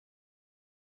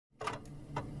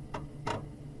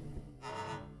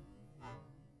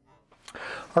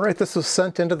All right, this was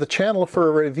sent into the channel for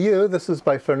a review. This is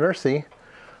by FNRISI.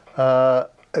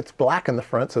 It's black in the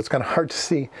front, so it's kind of hard to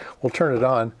see. We'll turn it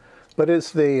on. But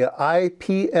it's the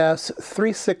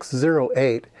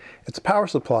IPS3608. It's a power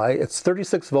supply. It's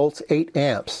 36 volts, 8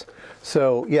 amps.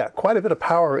 So yeah, quite a bit of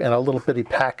power in a little bitty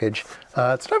package.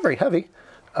 It's not very heavy.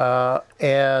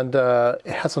 And it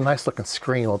has a nice looking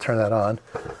screen. We'll turn that on.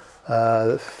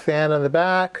 The fan on the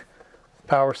back,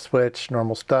 power switch,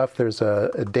 normal stuff. There's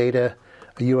a data,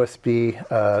 a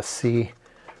USB-C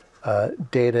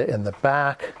data in the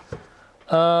back.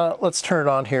 Let's turn it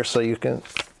on here so you can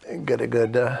get a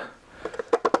good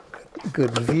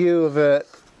view of it.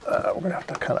 We're gonna have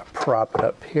to kind of prop it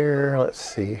up here. Let's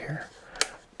see here.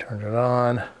 Turn it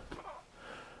on.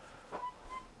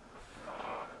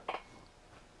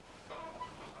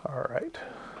 All right.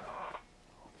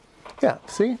 Yeah,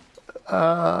 see?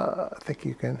 I think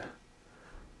you can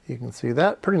see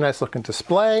that. Pretty nice looking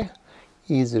display.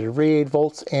 Easy to read.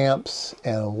 Volts, amps,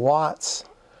 and watts.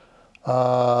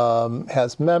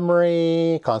 Has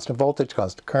memory, constant voltage,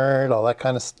 constant current, all that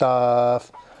kind of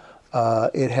stuff.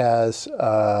 It has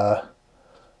a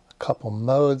couple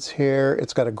modes here.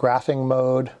 It's got a graphing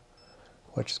mode,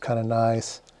 which is kind of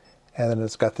nice. And then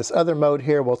it's got this other mode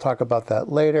here. We'll talk about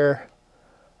that later.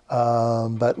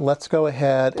 But let's go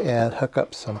ahead and hook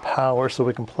up some power so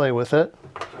we can play with it.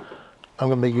 I'm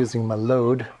going to be using my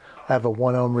load. I have a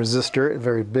 1 ohm resistor, a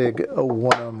very big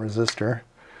 1 ohm resistor.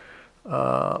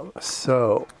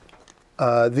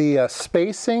 The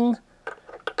spacing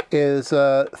is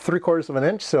 3/4 of an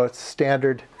inch, so it's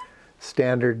standard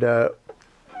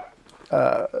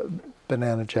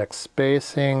banana jack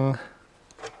spacing,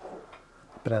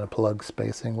 banana plug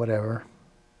spacing, whatever.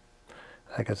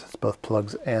 I guess it's both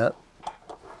plugs and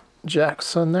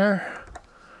jacks in there.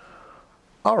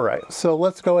 All right, so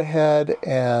let's go ahead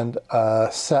and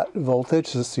set voltage.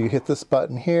 So you hit this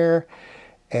button here,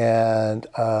 and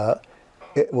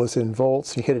it was in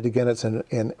volts. You hit it again, it's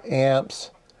in amps.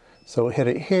 So we'll hit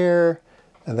it here,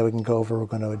 and then we can go over, we're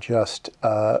going to adjust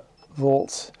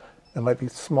volts. It might be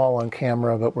small on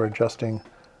camera, but we're adjusting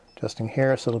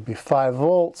here. So it'll be 5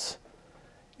 volts,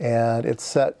 and it's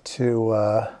set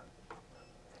to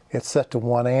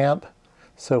 1 amp.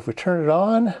 So if we turn it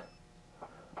on,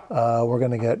 we're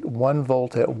going to get 1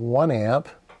 volt at 1 amp,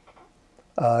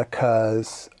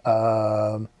 because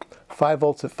 5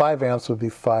 volts at 5 amps would be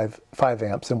 5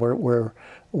 amps, and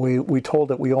we told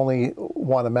that we only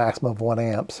want a maximum of 1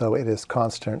 amp, so it is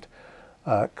constant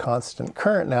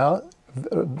current now.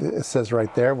 It says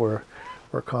right there we're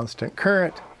constant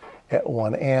current at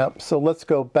 1 amp. So let's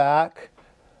go back.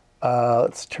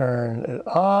 Let's turn it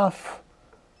off.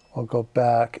 We'll go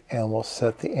back and we'll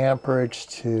set the amperage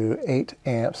to 8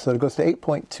 amps. So it goes to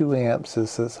 8.2 amps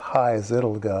is as high as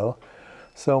it'll go.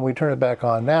 So when we turn it back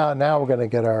on now we're going to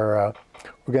get our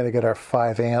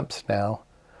 5 amps now,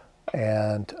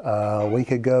 and we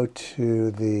could go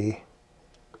to the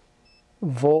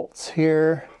volts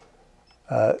here.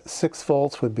 6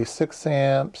 volts would be 6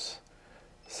 amps,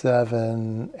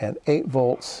 7 and 8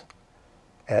 volts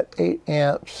at 8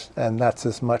 amps, and that's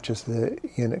as much as the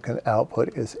unit can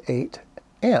output is 8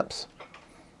 amps.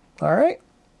 All right,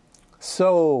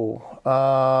 so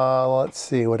let's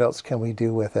see, what else can we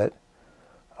do with it?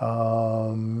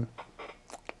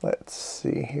 Let's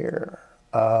see here.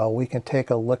 We can take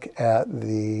a look at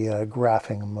the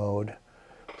graphing mode.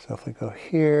 So if we go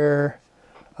here,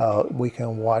 we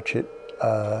can watch it.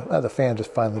 The fan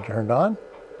just finally turned on.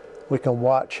 We can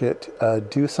watch it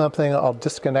do something. I'll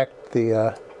disconnect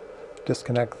the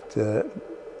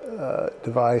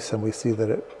device, and we see that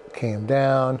it came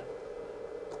down.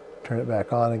 Turn it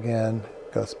back on again.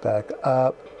 Goes back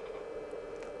up.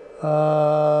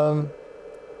 I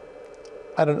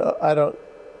don't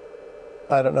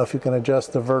know if you can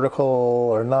adjust the vertical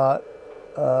or not.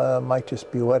 Might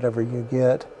just be whatever you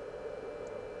get.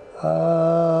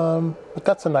 But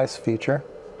that's a nice feature.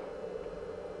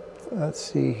 Let's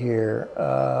see here.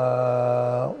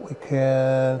 We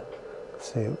can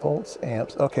see volts,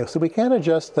 amps. Okay, so we can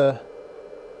adjust the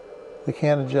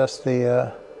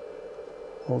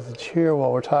voltage here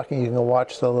while we're talking. You can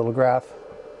watch the little graph.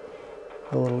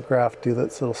 The little graph do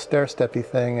this little stair-steppy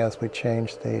thing as we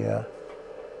change the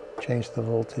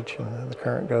voltage and the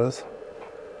current goes.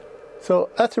 So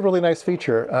that's a really nice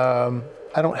feature.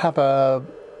 I don't have a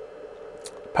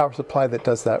power supply that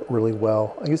does that really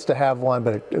well. I used to have one,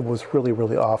 but it was really,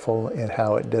 really awful in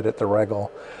how it did it, the regal.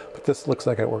 But this looks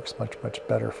like it works much, much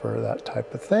better for that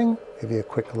type of thing. Give you a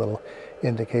quick little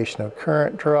indication of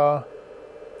current draw.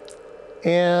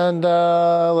 And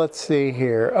let's see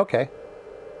here. Okay.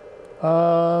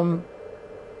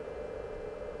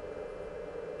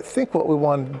 think what we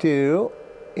want to do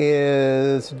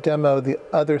is demo the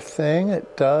other thing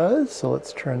it does. So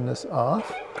let's turn this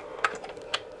off.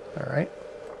 All right.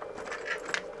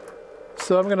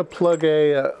 So I'm going to plug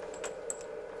a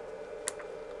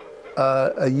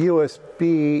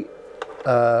USB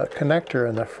connector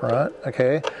in the front.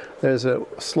 Okay, there's a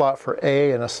slot for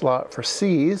A and a slot for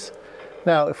C's.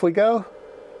 Now, if we go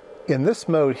in this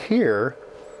mode here,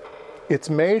 it's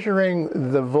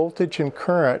measuring the voltage and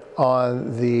current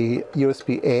on the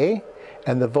USB A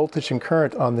and the voltage and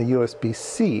current on the USB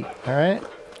C. All right.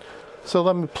 So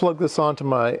let me plug this onto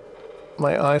my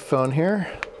iPhone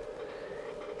here,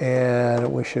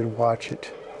 and we should watch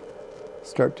it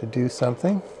start to do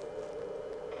something.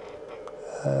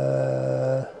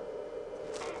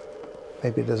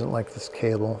 Maybe it doesn't like this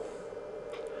cable.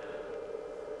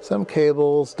 Some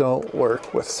cables don't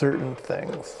work with certain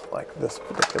things, like this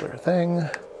particular thing.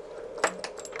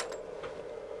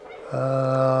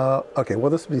 Okay, well,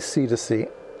 this would be C to C.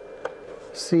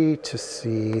 C to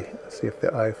C. Let's see if the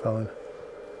iPhone,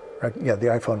 yeah, the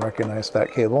iPhone recognized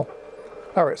that cable.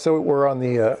 All right, so we're on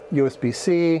the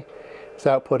USB-C. It's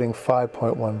outputting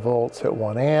 5.1 volts at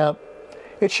 1 amp.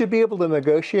 It should be able to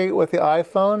negotiate with the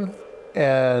iPhone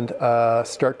and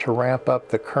start to ramp up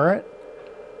the current,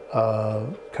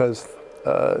 because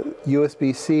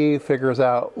USB-C figures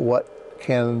out what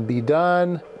can be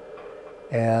done.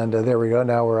 And there we go.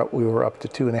 Now we were up to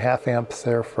 2.5 amps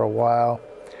there for a while.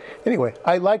 Anyway,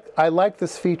 I like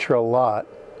this feature a lot,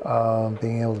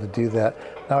 being able to do that.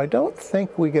 Now I don't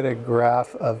think we get a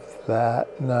graph of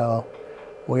that. No,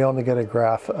 we only get a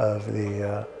graph of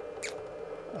the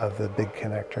big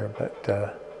connector,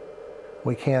 but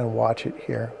we can watch it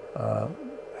here,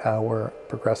 how we're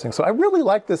progressing. So I really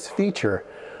like this feature.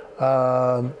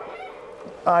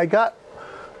 I got,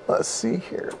 let's see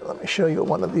here, let me show you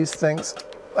one of these things.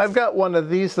 I've got one of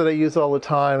these that I use all the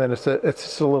time, and it's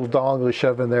just a little dongle you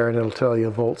shove in there and it'll tell you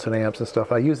volts and amps and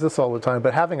stuff. I use this all the time,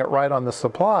 but having it right on the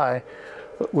supply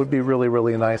would be really,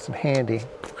 really nice and handy.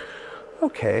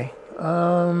 Okay.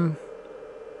 Okay,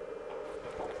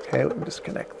 let me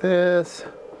disconnect this.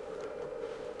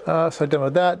 So I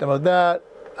demoed that.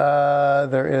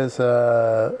 There is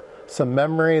some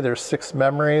memory. There's 6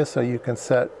 memories, so you can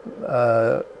set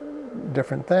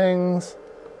different things.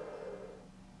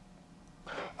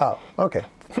 Oh, okay.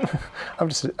 I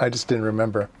just didn't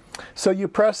remember. So you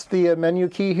press the menu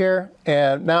key here,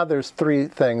 and now there's 3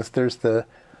 things. There's the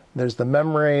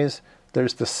memories.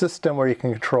 There's the system where you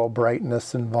can control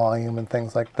brightness and volume and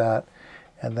things like that,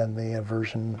 and then the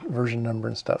version number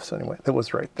and stuff. So anyway, that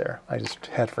was right there. I just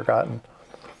had forgotten.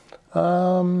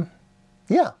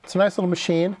 Yeah, it's a nice little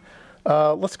machine.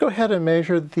 Let's go ahead and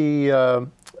measure the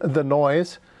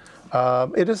noise.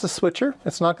 It is a switcher.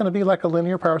 It's not going to be like a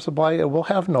linear power supply. It will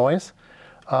have noise.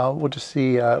 We'll just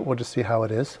see how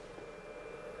it is.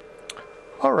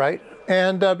 All right.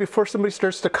 And before somebody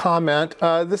starts to comment,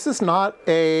 this is not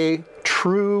a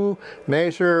true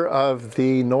measure of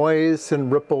the noise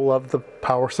and ripple of the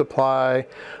power supply.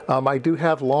 I do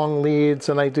have long leads,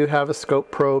 and I do have a scope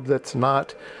probe that's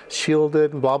not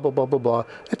shielded and blah, blah, blah, blah, blah.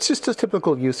 It's just a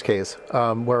typical use case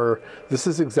where this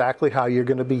is exactly how you're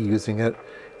going to be using it.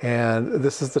 And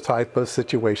this is the type of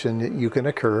situation that you can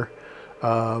occur.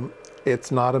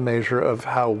 It's not a measure of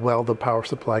how well the power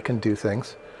supply can do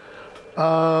things.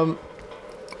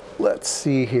 Let's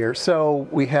see here. So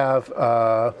we have,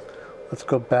 let's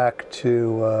go back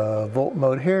to volt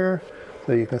mode here.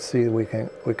 So you can see we can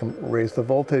raise the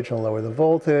voltage and lower the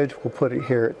voltage. We'll put it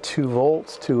here at 2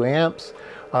 volts, 2 amps.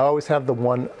 I always have the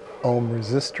 1 ohm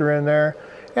resistor in there,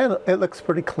 and it looks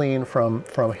pretty clean from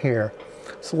here.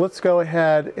 So let's go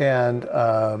ahead and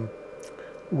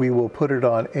we will put it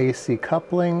on AC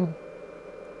coupling.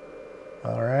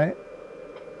 All right.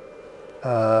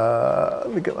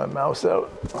 Let me get my mouse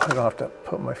out. I don't have to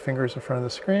put my fingers in front of the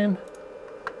screen.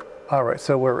 All right,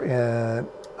 so we're in.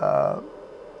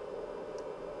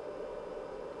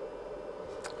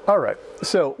 All right,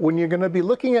 so when you're going to be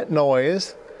looking at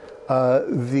noise,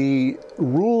 the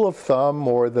rule of thumb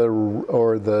or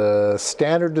the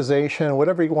standardization,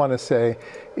 whatever you want to say,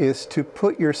 is to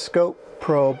put your scope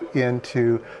probe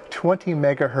into 20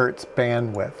 megahertz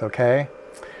bandwidth. Okay,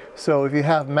 so if you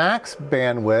have max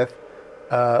bandwidth,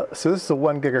 so this is a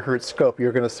 1 gigahertz scope,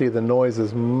 you're going to see the noise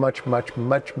is much, much,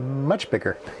 much, much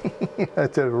bigger.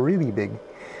 It's a really big,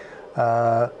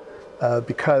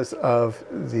 because of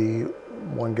the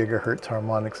 1 gigahertz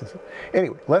harmonics.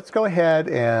 Anyway, let's go ahead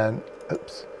and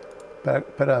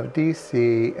put out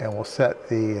DC, and we'll set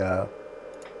the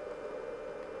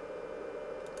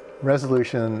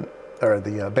resolution or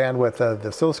the bandwidth of the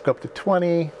oscilloscope to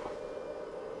 20.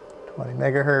 20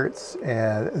 megahertz,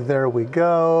 and there we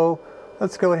go.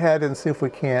 Let's go ahead and see if we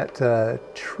can't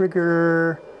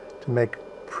trigger to make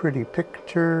pretty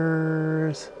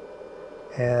pictures.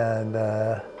 And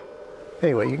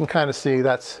anyway, you can kind of see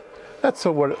that's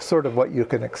sort of what you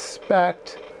can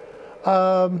expect.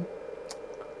 I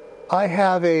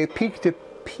have a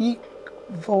peak-to-peak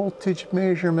voltage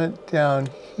measurement down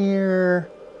here.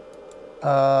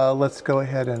 Let's go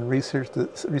ahead and reset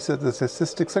the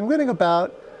statistics. I'm getting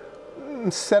about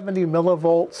 70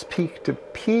 millivolts peak to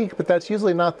peak, but that's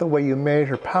usually not the way you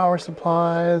measure power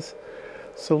supplies.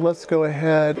 So let's go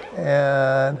ahead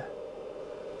and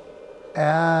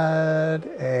add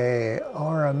a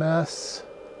RMS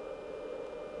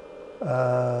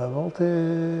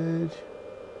voltage,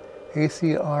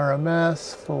 AC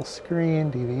RMS, full screen,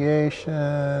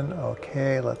 deviation.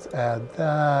 Okay, let's add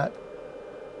that.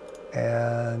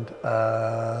 And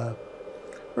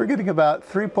we're getting about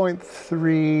 4. We're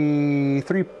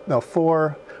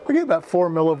getting about 4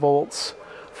 millivolts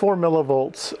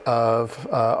of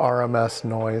RMS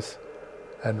noise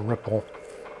and ripple.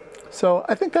 So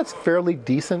I think that's fairly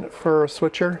decent for a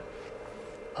switcher.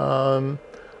 I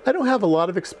don't have a lot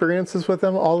of experiences with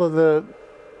them. All of the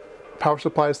power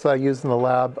supplies that I use in the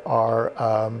lab are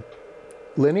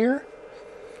linear,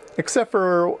 except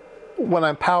for when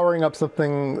I'm powering up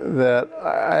something that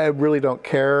I really don't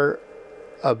care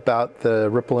about the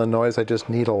ripple and noise. I just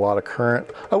need a lot of current.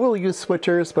 I will use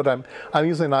switchers, but I'm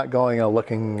usually not going and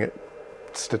looking at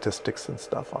statistics and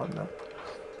stuff on them.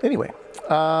 Anyway,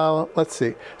 let's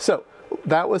see. So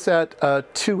that was at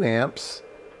 2 amps.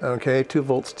 Okay, 2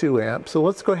 volts, 2 amps. So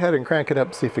let's go ahead and crank it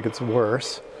up, see if it gets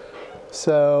worse.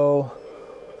 So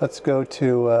let's go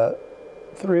to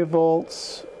 3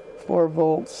 volts, 4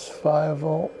 volts, 5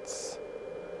 volts,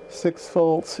 6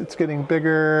 volts. It's getting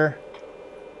bigger.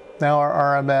 Now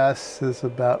our RMS is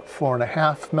about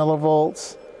 4.5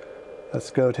 millivolts. Let's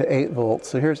go to 8 volts.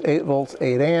 So here's 8 volts,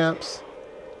 8 amps,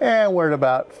 and we're at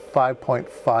about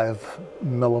 5.5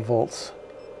 millivolts.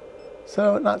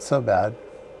 So not so bad.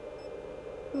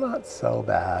 Not so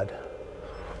bad.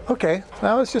 Okay,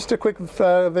 that was just a quick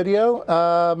video.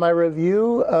 My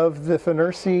review of the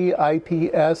FNRISI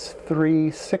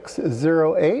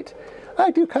IPS3608.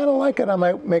 I do kind of like it. I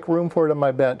might make room for it on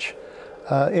my bench.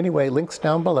 Anyway, links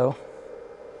down below.